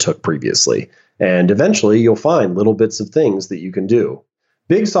attention than it took previously? And eventually you'll find little bits of things that you can do.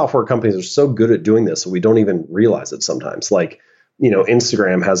 Big software companies are so good at doing this, we don't even realize it sometimes. Like,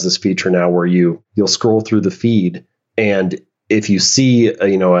 Instagram has this feature now where you'll scroll through the feed, and if you see,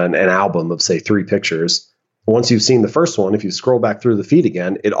 an album of, say, 3 pictures, once you've seen the first one, if you scroll back through the feed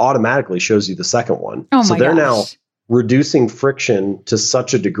again, it automatically shows you the second one. Oh my so they're now gosh. reducing friction to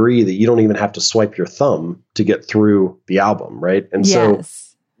such a degree that you don't even have to swipe your thumb to get through the album, right? And so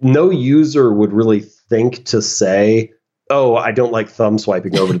no user would really think to say, oh, I don't like thumb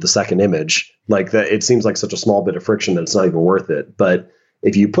swiping over to the second image. Like that, it seems like such a small bit of friction that it's not even worth it. But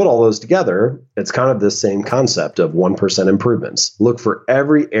if you put all those together, it's kind of this same concept of 1% improvements. Look for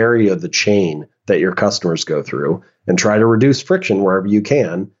every area of the chain that your customers go through and try to reduce friction wherever you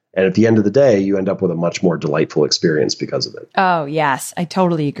can. And at the end of the day, you end up with a much more delightful experience because of it. Oh, yes. I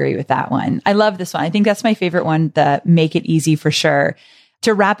totally agree with that one. I love this one. I think that's my favorite one, the make it easy for sure.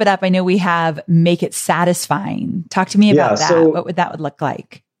 To wrap it up, I know we have make it satisfying. Talk to me about that. So what would that look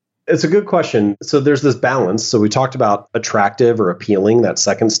like? It's a good question. So there's this balance. So we talked about attractive or appealing. That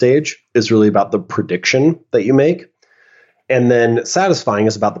second stage is really about the prediction that you make. And then satisfying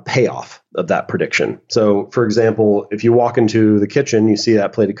is about the payoff of that prediction. So for example, if you walk into the kitchen, you see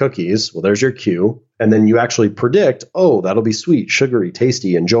that plate of cookies, well, there's your cue. And then you actually predict, oh, that'll be sweet, sugary,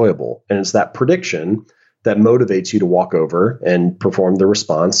 tasty, enjoyable. And it's that prediction that motivates you to walk over and perform the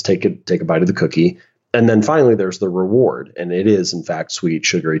response, take a bite of the cookie. And then finally, there's the reward. And it is, in fact, sweet,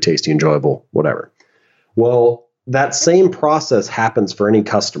 sugary, tasty, enjoyable, whatever. Well, that same process happens for any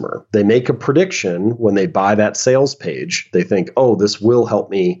customer. They make a prediction when they buy that sales page. They think, oh, this will help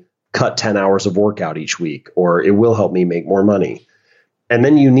me cut 10 hours of workout each week, or it will help me make more money. And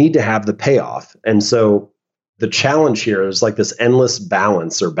then you need to have the payoff. And so the challenge here is like this endless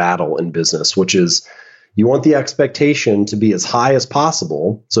balance or battle in business, which is you want the expectation to be as high as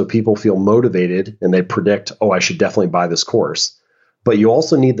possible so people feel motivated and they predict, oh, I should definitely buy this course. But you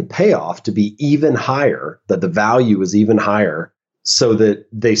also need the payoff to be even higher, that the value is even higher so that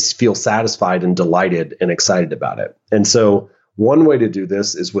they feel satisfied and delighted and excited about it. And so one way to do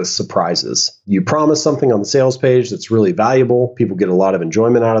this is with surprises. You promise something on the sales page that's really valuable. People get a lot of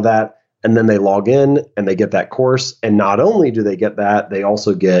enjoyment out of that. And then they log in and they get that course. And not only do they get that, they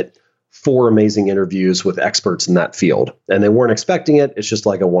also get 4 amazing interviews with experts in that field. And they weren't expecting it. It's just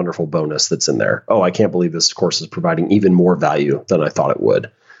like a wonderful bonus that's in there. Oh, I can't believe this course is providing even more value than I thought it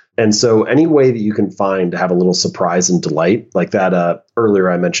would. And so any way that you can find to have a little surprise and delight, like that earlier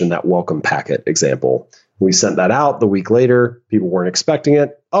I mentioned that welcome packet example. We sent that out the week later. People weren't expecting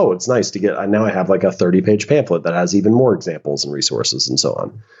it. Oh, it's nice to get, now I have like a 30-page pamphlet that has even more examples and resources and so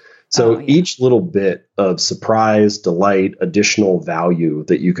on. So each little bit of surprise, delight, additional value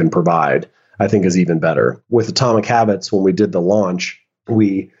that you can provide, I think is even better. With Atomic Habits, when we did the launch,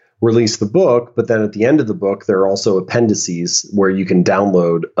 we released the book, but then at the end of the book, there are also appendices where you can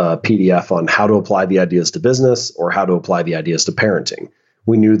download a PDF on how to apply the ideas to business or how to apply the ideas to parenting.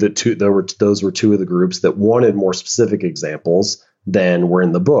 We knew that those were 2 of the groups that wanted more specific examples than were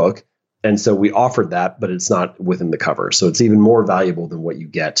in the book. And so we offered that, but it's not within the cover. So it's even more valuable than what you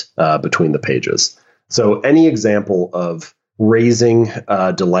get between the pages. So any example of raising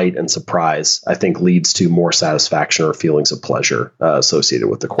delight and surprise, I think, leads to more satisfaction or feelings of pleasure associated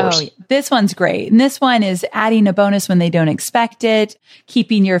with the course. Oh, this one's great. And this one is adding a bonus when they don't expect it,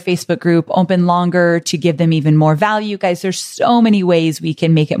 keeping your Facebook group open longer to give them even more value. Guys, there's so many ways we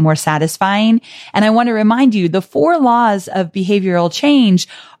can make it more satisfying. And I want to remind you, the 4 laws of behavioral change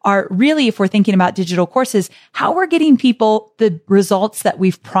are really, if we're thinking about digital courses, how we're getting people the results that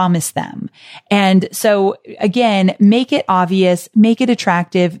we've promised them. And so again, make it obvious, make it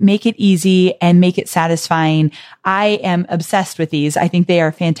attractive, make it easy, and make it satisfying. I am obsessed with these. I think they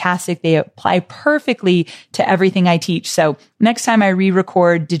are fantastic. They apply perfectly to everything I teach. So next time I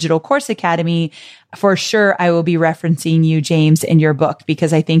re-record Digital Course Academy, for sure, I will be referencing you, James, in your book,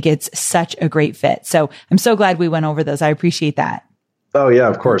 because I think it's such a great fit. So I'm so glad we went over those. I appreciate that. Oh, yeah,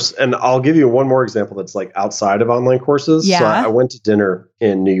 of course. And I'll give you one more example that's like outside of online courses. Yeah. So I went to dinner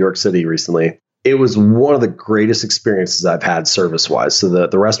in New York City recently, it was one of the greatest experiences I've had service-wise. So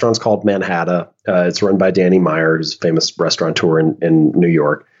the restaurant's called Manhattan. It's run by Danny Meyer, who's a famous restaurateur in New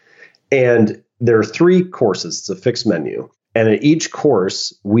York. And there are 3 courses. It's a fixed menu. And at each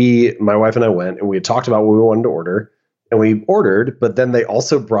course, my wife and I went and we had talked about what we wanted to order. And we ordered, but then they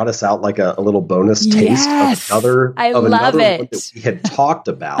also brought us out like a little bonus taste of another one that we had talked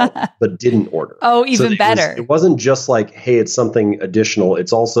about but didn't order. Oh, even better. It wasn't just like, hey, it's something additional.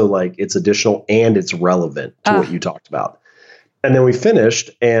 It's also like it's additional and it's relevant to what you talked about. And then we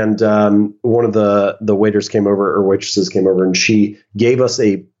finished, and one of the waiters came over, or waitresses came over, and she gave us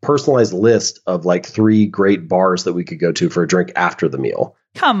a personalized list of like 3 great bars that we could go to for a drink after the meal.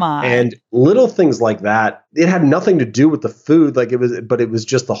 Come on. And little things like that, it had nothing to do with the food. But it was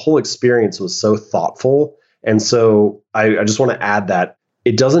just the whole experience was so thoughtful. And so I just want to add that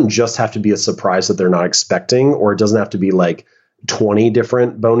it doesn't just have to be a surprise that they're not expecting, or it doesn't have to be like 20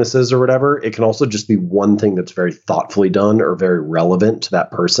 different bonuses or whatever. It can also just be one thing that's very thoughtfully done or very relevant to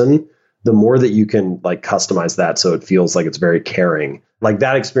that person. The more that you can like customize that so it feels like it's very caring. Like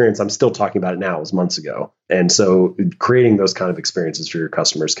that experience, I'm still talking about it now, it was months ago. And so creating those kind of experiences for your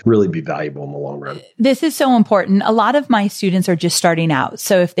customers can really be valuable in the long run. This is so important. A lot of my students are just starting out.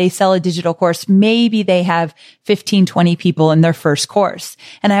 So if they sell a digital course, maybe they have 15, 20 people in their first course.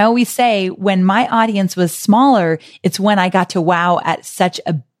 And I always say when my audience was smaller, it's when I got to wow at such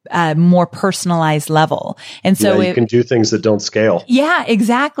a more personalized level. And so you can do things that don't scale. Yeah,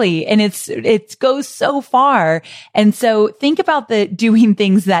 exactly. And it goes so far. And so think about the doing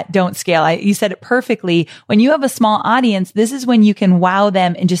things that don't scale. You said it perfectly. When you have a small audience, this is when you can wow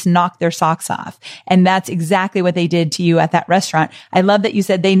them and just knock their socks off. And that's exactly what they did to you at that restaurant. I love that you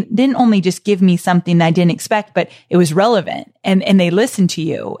said they didn't only just give me something I didn't expect, but it was relevant and they listened to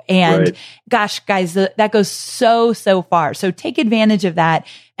you. And right. Gosh, guys, that goes so far. So take advantage of that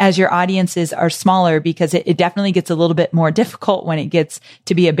as your audiences are smaller, because it definitely gets a little bit more difficult when it gets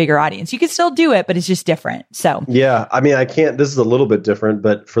to be a bigger audience. You can still do it, but it's just different. So yeah, I mean, this is a little bit different,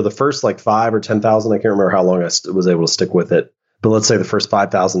 but for the first like 5 or 10,000, I can't remember how long I was able to stick with it. But let's say the first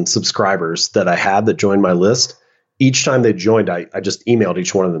 5,000 subscribers that I had that joined my list, each time they joined, I just emailed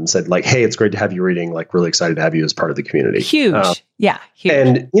each one of them and said like, hey, it's great to have you reading, like really excited to have you as part of the community. Huge. Yeah. Huge.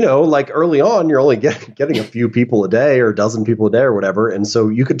 And, like early on, you're only getting a few people a day or a dozen people a day or whatever. And so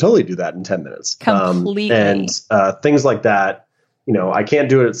you could totally do that in 10 minutes. Completely. And things like that, I can't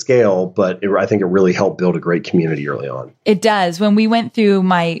do it at scale, but I think it really helped build a great community early on. It does. When we went through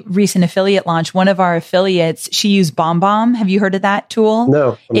my recent affiliate launch, one of our affiliates, she used BombBomb. Have you heard of that tool?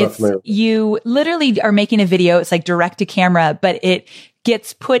 No, I'm not familiar. You literally are making a video. It's like direct to camera, but it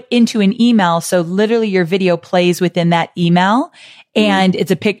gets put into an email. So literally your video plays within that email. And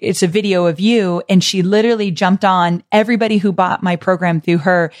it's a video of you. And she literally jumped on everybody who bought my program through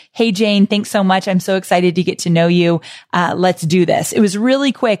her. Hey, Jane, thanks so much. I'm so excited to get to know you. Let's do this. It was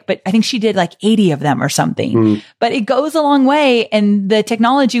really quick, but I think she did like 80 of them or something, but it goes a long way. And the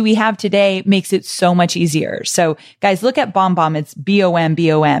technology we have today makes it so much easier. So guys, look at BombBomb. It's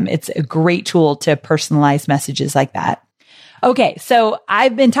BOMBOM. It's a great tool to personalize messages like that. Okay. So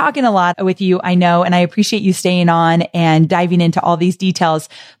I've been talking a lot with you, I know, and I appreciate you staying on and diving into all these details,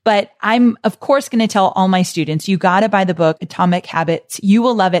 but I'm of course going to tell all my students, you got to buy the book, Atomic Habits. You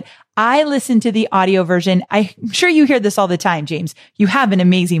will love it. I listened to the audio version. I'm sure you hear this all the time, James. You have an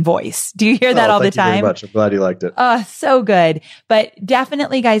amazing voice. Do you hear that all the time? Thank you very much. I'm glad you liked it. Oh, so good. But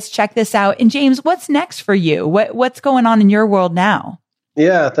definitely guys, check this out. And James, what's next for you? What's going on in your world now?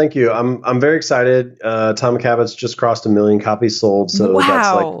 Yeah, thank you. I'm very excited. Atomic Habits just crossed 1 million copies sold, so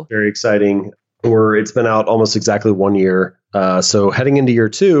that's like very exciting. It's been out almost exactly 1 year. So heading into year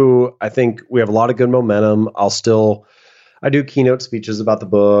 2, I think we have a lot of good momentum. I do keynote speeches about the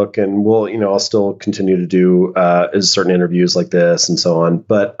book, and I'll still continue to do certain interviews like this and so on.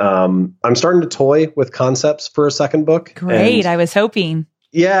 But I'm starting to toy with concepts for a second book. Great. I was hoping.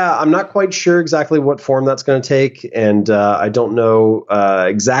 Yeah, I'm not quite sure exactly what form that's going to take. And I don't know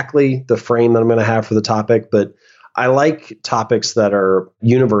exactly the frame that I'm going to have for the topic, but I like topics that are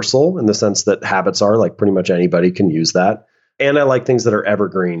universal in the sense that habits are, like pretty much anybody can use that. And I like things that are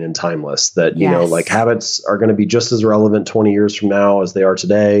evergreen and timeless, that, like habits are going to be just as relevant 20 years from now as they are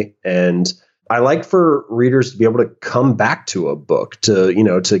today. And I like for readers to be able to come back to a book, to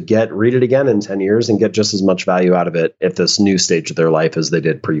read it again in 10 years and get just as much value out of it at this new stage of their life as they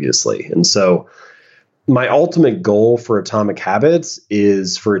did previously. And so my ultimate goal for Atomic Habits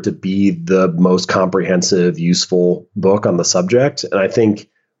is for it to be the most comprehensive, useful book on the subject. And I think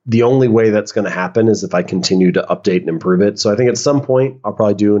the only way that's going to happen is if I continue to update and improve it. So I think at some point I'll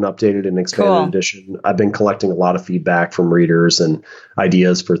probably do an updated and expanded edition. I've been collecting a lot of feedback from readers and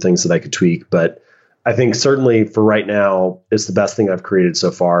ideas for things that I could tweak, but I think certainly for right now, it's the best thing I've created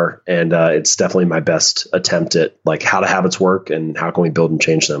so far. And it's definitely my best attempt at like how do habits work and how can we build and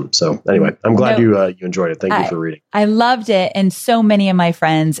change them. So anyway, I'm glad you enjoyed it. Thank you for reading. I loved it. And so many of my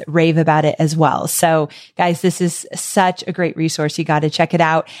friends rave about it as well. So guys, this is such a great resource. You got to check it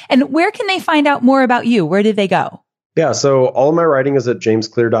out. And where can they find out more about you? Where did they go? Yeah, so all of my writing is at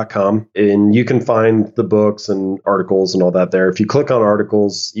jamesclear.com, and you can find the books and articles and all that there. If you click on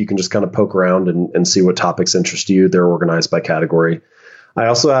articles, you can just kind of poke around and see what topics interest you. They're organized by category. I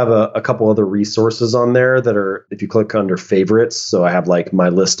also have a couple other resources on there that are, if you click under favorites, so I have like my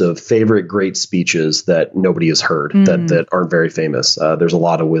list of favorite great speeches that nobody has heard, that aren't very famous. There's a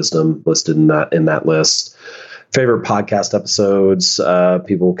lot of wisdom listed in that list. Favorite podcast episodes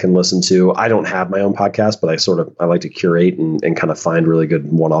people can listen to. I don't have my own podcast, but I like to curate and kind of find really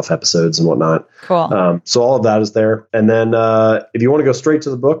good one-off episodes and whatnot. Cool. So all of that is there. And then if you want to go straight to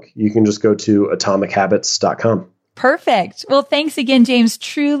the book, you can just go to atomichabits.com. Perfect. Well, thanks again, James.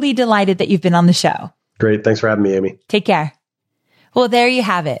 Truly delighted that you've been on the show. Great. Thanks for having me, Amy. Take care. Well, there you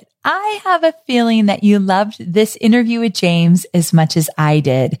have it. I have a feeling that you loved this interview with James as much as I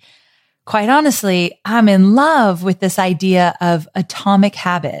did. Quite honestly, I'm in love with this idea of atomic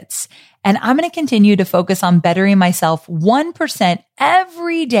habits, and I'm going to continue to focus on bettering myself 1%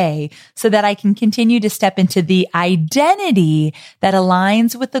 every day so that I can continue to step into the identity that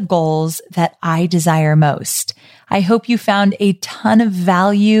aligns with the goals that I desire most. I hope you found a ton of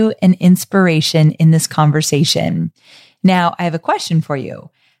value and inspiration in this conversation. Now, I have a question for you.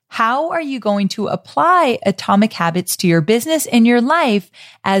 How are you going to apply atomic habits to your business and your life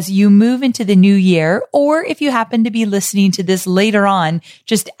as you move into the new year? Or if you happen to be listening to this later on,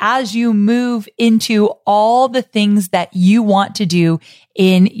 just as you move into all the things that you want to do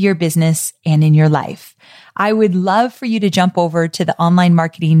in your business and in your life. I would love for you to jump over to the Online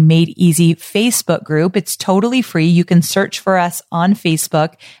Marketing Made Easy Facebook group. It's totally free. You can search for us on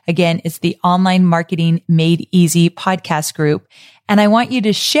Facebook. Again, it's the Online Marketing Made Easy podcast group. And I want you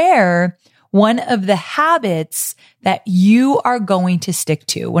to share one of the habits that you are going to stick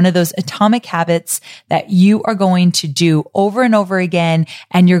to, one of those atomic habits that you are going to do over and over again.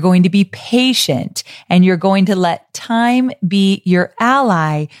 And you're going to be patient and you're going to let time be your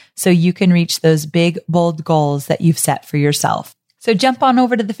ally so you can reach those big, bold goals that you've set for yourself. So jump on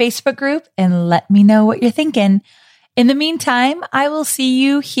over to the Facebook group and let me know what you're thinking. In the meantime, I will see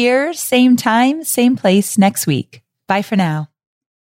you here, same time, same place next week. Bye for now.